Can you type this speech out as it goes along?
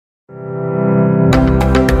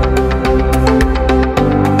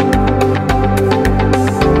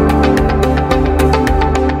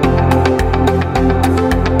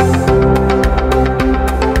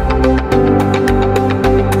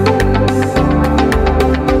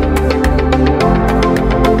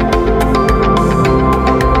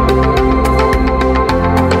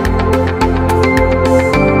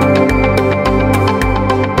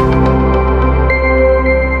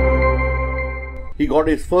got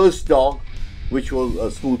his first dog, which was a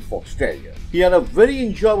smooth fox terrier. He had a very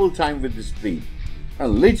enjoyable time with this breed,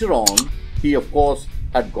 and later on he of course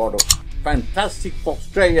had got a fantastic fox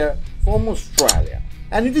terrier from Australia.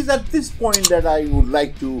 And it is at this point that I would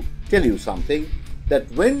like to tell you something, that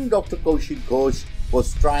when Dr. Kaushik Ghosh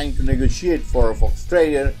was trying to negotiate for a fox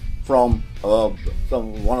terrier from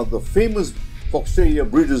one of the famous fox terrier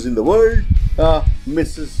breeders in the world,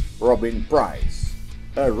 Mrs. Robin Price.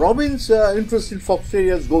 Robin's interest in fox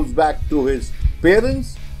terriers goes back to his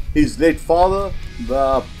parents. His late father,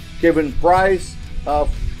 Kevin Price,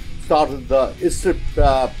 started the Istrip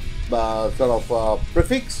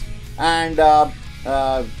prefix, and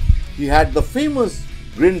he had the famous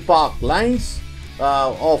Green Park lines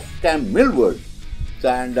of Camp Millward.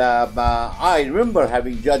 And I remember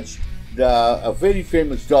having judged a very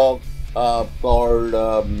famous dog called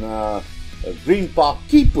Green Park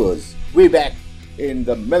Keepers way back in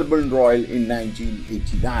the Melbourne Royal in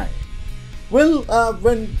 1989. Well,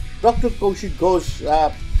 when Dr. Kaushik Ghosh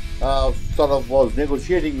was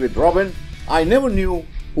negotiating with Robin, I never knew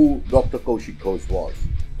who Dr. Kaushik Ghosh was.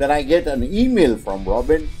 Then I get an email from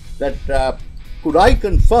Robin that could I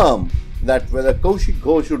confirm that whether Kaushik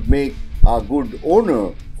Ghosh would make a good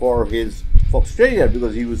owner for his fox terrier,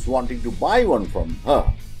 because he was wanting to buy one from her.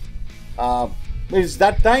 It's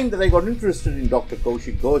that time that I got interested in Dr.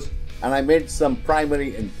 Kaushik Ghosh, and I made some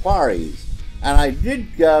primary inquiries, and I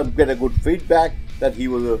did get a good feedback that he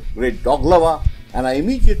was a great dog lover, and I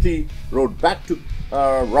immediately wrote back to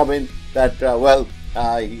Robin that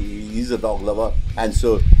he's a dog lover, and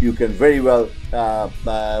so you can very well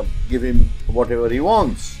give him whatever he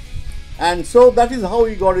wants. And so that is how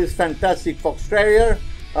he got his fantastic fox terrier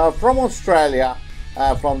from Australia,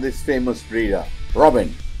 from this famous breeder,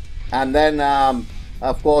 Robin. And then,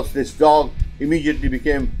 of course, this dog immediately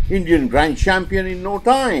became Indian Grand Champion in no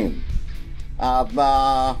time.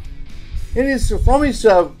 From his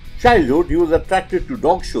childhood, he was attracted to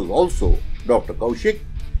dog shows also, Dr. Kaushik,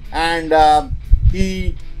 and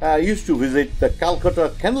he used to visit the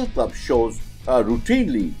Calcutta Kennel Club shows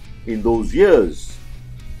routinely in those years.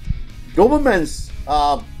 Dobermans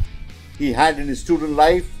he had in his student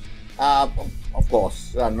life, of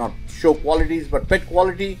course, not show qualities but pet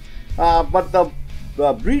quality, but the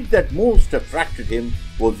breed that most attracted him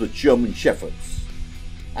was the German Shephers.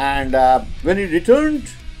 And when he returned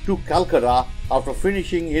to Calcutta after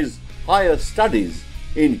finishing his higher studies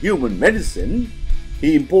in human medicine,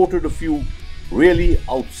 he imported a few really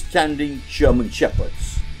outstanding German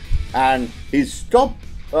Shepherds, and his top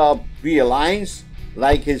breed lines,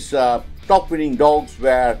 like his top winning dogs,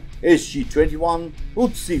 were SG21,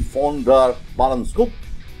 Utsi von der Balanskuk,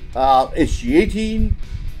 SG18,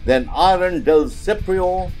 then Iron del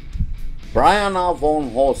Seprio, Brianna von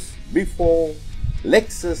Horst Bifo,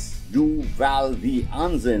 Lexus du Val di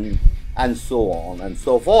Anzen, and so on and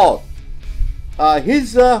so forth.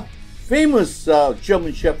 His famous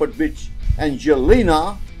German Shepherd bitch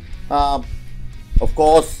Angelina, of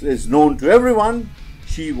course, is known to everyone.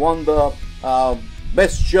 She won the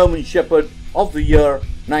Best German Shepherd of the year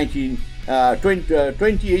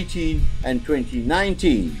 2018 and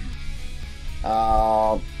 2019.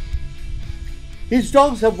 His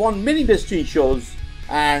dogs have won many best in shows,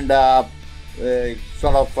 and and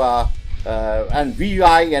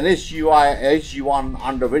VI and SG1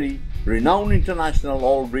 under very renowned international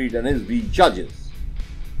all breed and SB judges.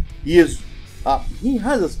 He has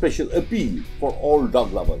a special appeal for all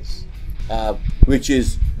dog lovers, which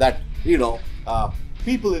is that,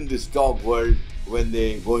 people in this dog world, when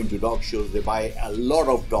they go into dog shows, they buy a lot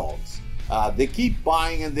of dogs. They keep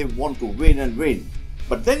buying and they want to win and win.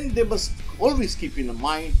 But then they must always keep in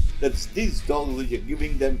mind that these dogs which are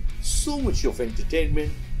giving them so much of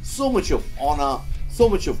entertainment, so much of honor, so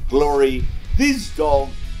much of glory, these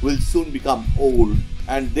dogs will soon become old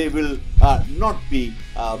and they will not be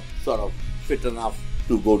fit enough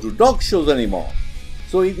to go to dog shows anymore.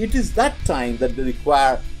 So it is that time that they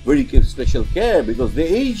require very special care, because they're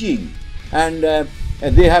aging and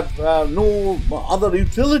they have no other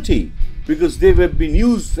utility, because they have been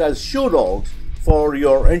used as show dogs for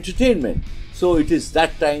your entertainment. So it is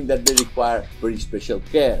that time that they require very special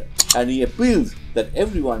care, and he appeals that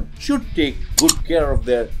everyone should take good care of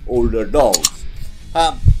their older dogs.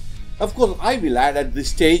 Of course, I will add at this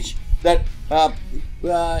stage that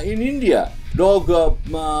in India, dogs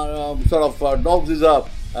is a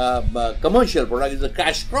commercial product, is a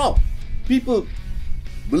cash crop. People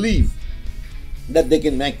believe that they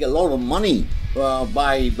can make a lot of money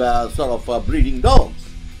by breeding dogs,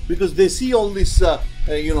 because they see all this,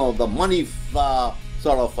 the money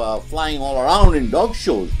flying all around in dog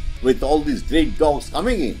shows with all these great dogs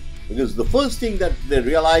coming in. because the first thing that they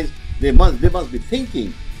realize, they must be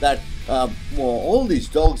thinking that all these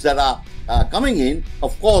dogs that are coming in,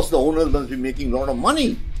 of course the owners must be making a lot of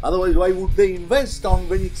money. Otherwise, why would they invest on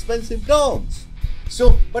very expensive dogs?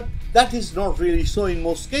 So, but that is not really so in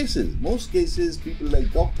most cases. Most cases, people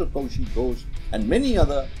like Dr. Kaushik Ghosh and many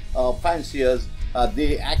other fanciers,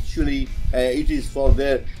 they actually, it is for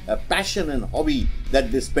their passion and hobby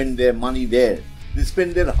that they spend their money there. They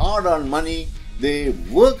spend their hard-earned money. They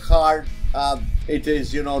work hard. It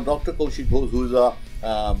is, Dr. Kaushik Ghosh, who is a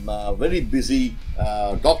very busy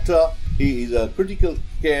doctor. He is a critical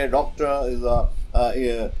care doctor. Is a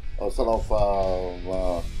sort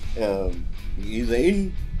of he's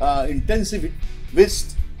an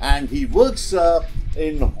intensivist, and he works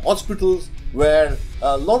in hospitals where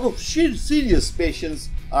a lot of serious patients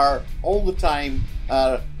are all the time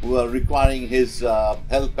requiring his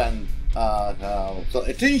help and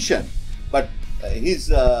attention. But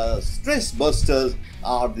his stress busters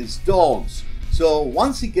are these dogs. So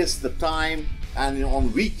once he gets the time, and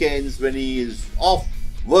on weekends when he is off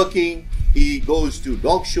working, he goes to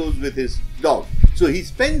dog shows with his dog. So he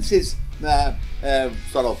spends his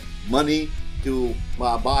sort of money to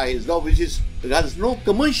buy his dog, which has no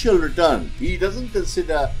commercial return. He doesn't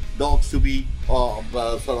consider dogs to be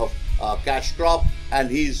sort of cash crop, and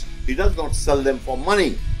he does not sell them for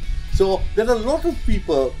money. So there are a lot of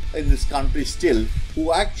people in this country still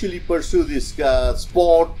who actually pursue this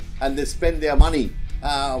sport, and they spend their money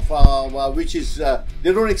which is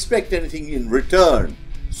they don't expect anything in return.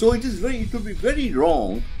 So it will be very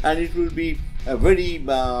wrong, and it will be very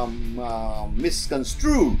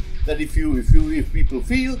misconstrued that if people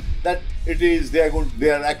feel that they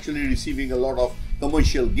are actually receiving a lot of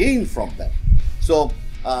commercial gain from them. So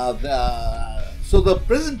the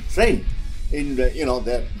present trend in there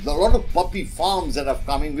are a lot of puppy farms that have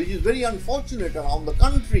come in, which is very unfortunate around the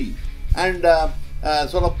country, and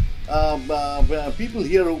people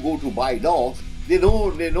here who go to buy dogs, they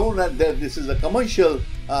know that this is a commercial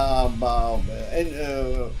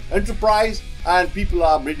enterprise, and people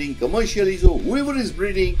are breeding commercially. So whoever is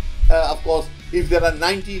breeding, of course, if there are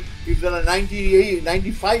 95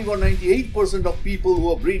 or 98% of people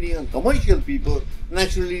who are breeding and commercial people,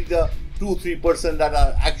 naturally the 2-3% that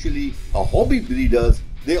are actually hobby breeders,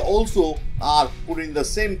 they also are put in the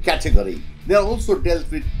same category. They are also dealt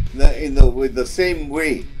with with the same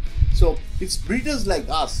way. So it's breeders like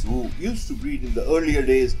us who used to breed in the earlier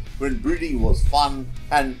days when breeding was fun,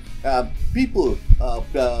 and people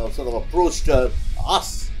sort of approached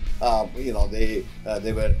us. They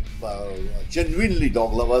were genuinely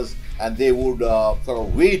dog lovers, and they would sort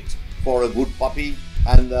of wait for a good puppy,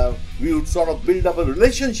 and we would sort of build up a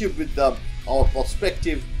relationship with our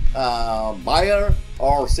prospective buyer,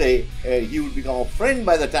 or say he would become a friend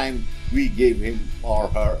by the time we gave him or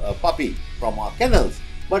her a puppy from our kennels.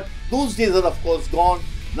 But those days are of course gone.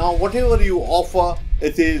 Now whatever you offer,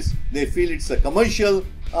 they feel it's a commercial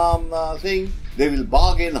thing. They will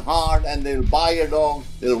bargain hard, and they will buy a dog.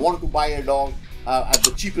 They'll want to buy a dog at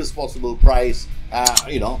the cheapest possible price.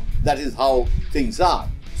 That is how things are.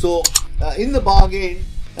 So in the bargain,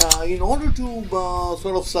 in order to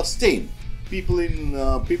sort of sustain people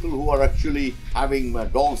who are actually having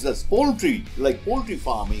dogs as poultry, like poultry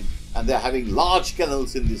farming, and they're having large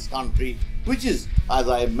kennels in this country, which is, as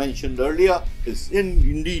I mentioned earlier, is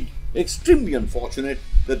indeed extremely unfortunate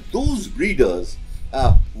that those breeders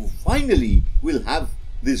finally will have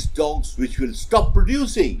these dogs which will stop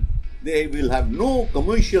producing. They will have no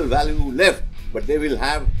commercial value left, but they will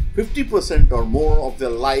have 50% or more of their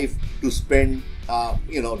life to spend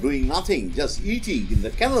doing nothing, just eating in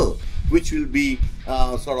the kennel, which will be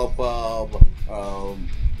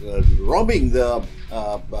robbing the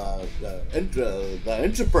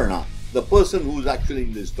entrepreneur, the person who's actually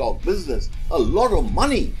in this dog business, a lot of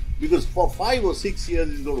money, because for 5 or 6 years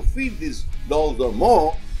he's going to feed these dogs or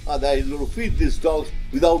more, that he's going to feed these dogs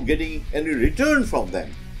without getting any return from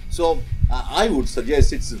them. So I would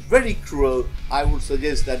suggest it's very cruel. I would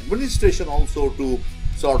suggest administration also to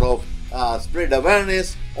sort of spread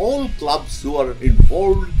awareness. All clubs who are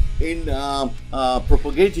involved in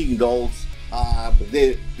propagating dogs,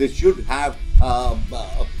 they should have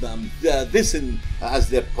this as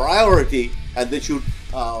their priority, and they should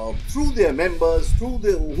through their members, through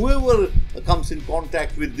whoever comes in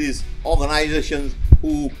contact with these organizations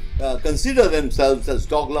who consider themselves as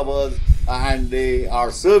dog lovers, and they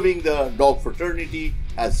are serving the dog fraternity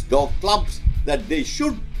as dog clubs, that they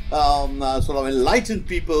should sort of enlighten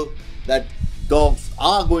people that dogs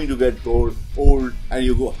are going to get old, and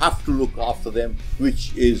you have to look after them,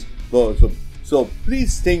 which is so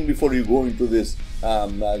please think before you go into this,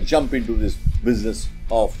 jump into this business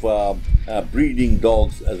of breeding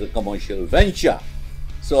dogs as a commercial venture.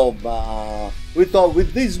 So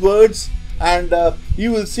with these words, and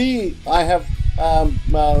you will see I have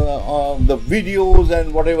the videos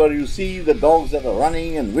and whatever you see, the dogs that are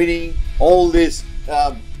running and winning, all this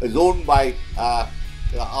is owned by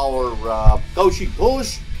our Kaushik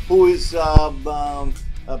Ghosh, who is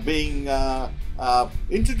being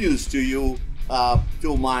introduced to you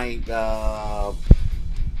to my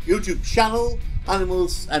YouTube channel,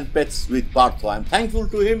 Animals and Pets with Partha. I'm thankful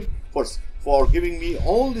to him for giving me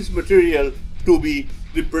all this material to be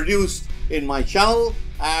reproduced in my channel,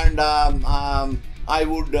 and I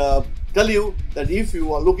would tell you that if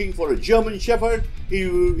you are looking for a German Shepherd, he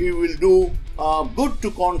will do good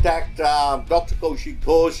to contact Dr. Kaushik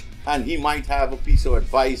Ghosh, and he might have a piece of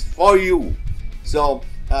advice for you. So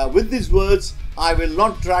with these words, I will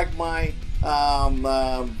not drag my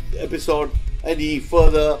episode any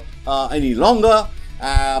further, any longer.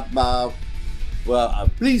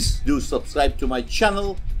 Please do subscribe to my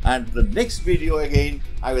channel, and the next video again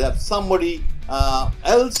I will have somebody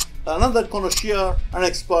else, another connoisseur, an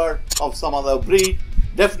expert of some other breed,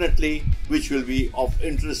 definitely, which will be of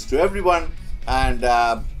interest to everyone. And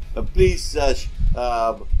please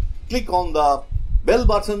click on the bell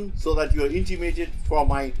button so that you are intimated for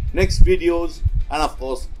my next videos, and of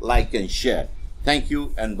course like and share. Thank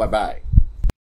you and bye bye.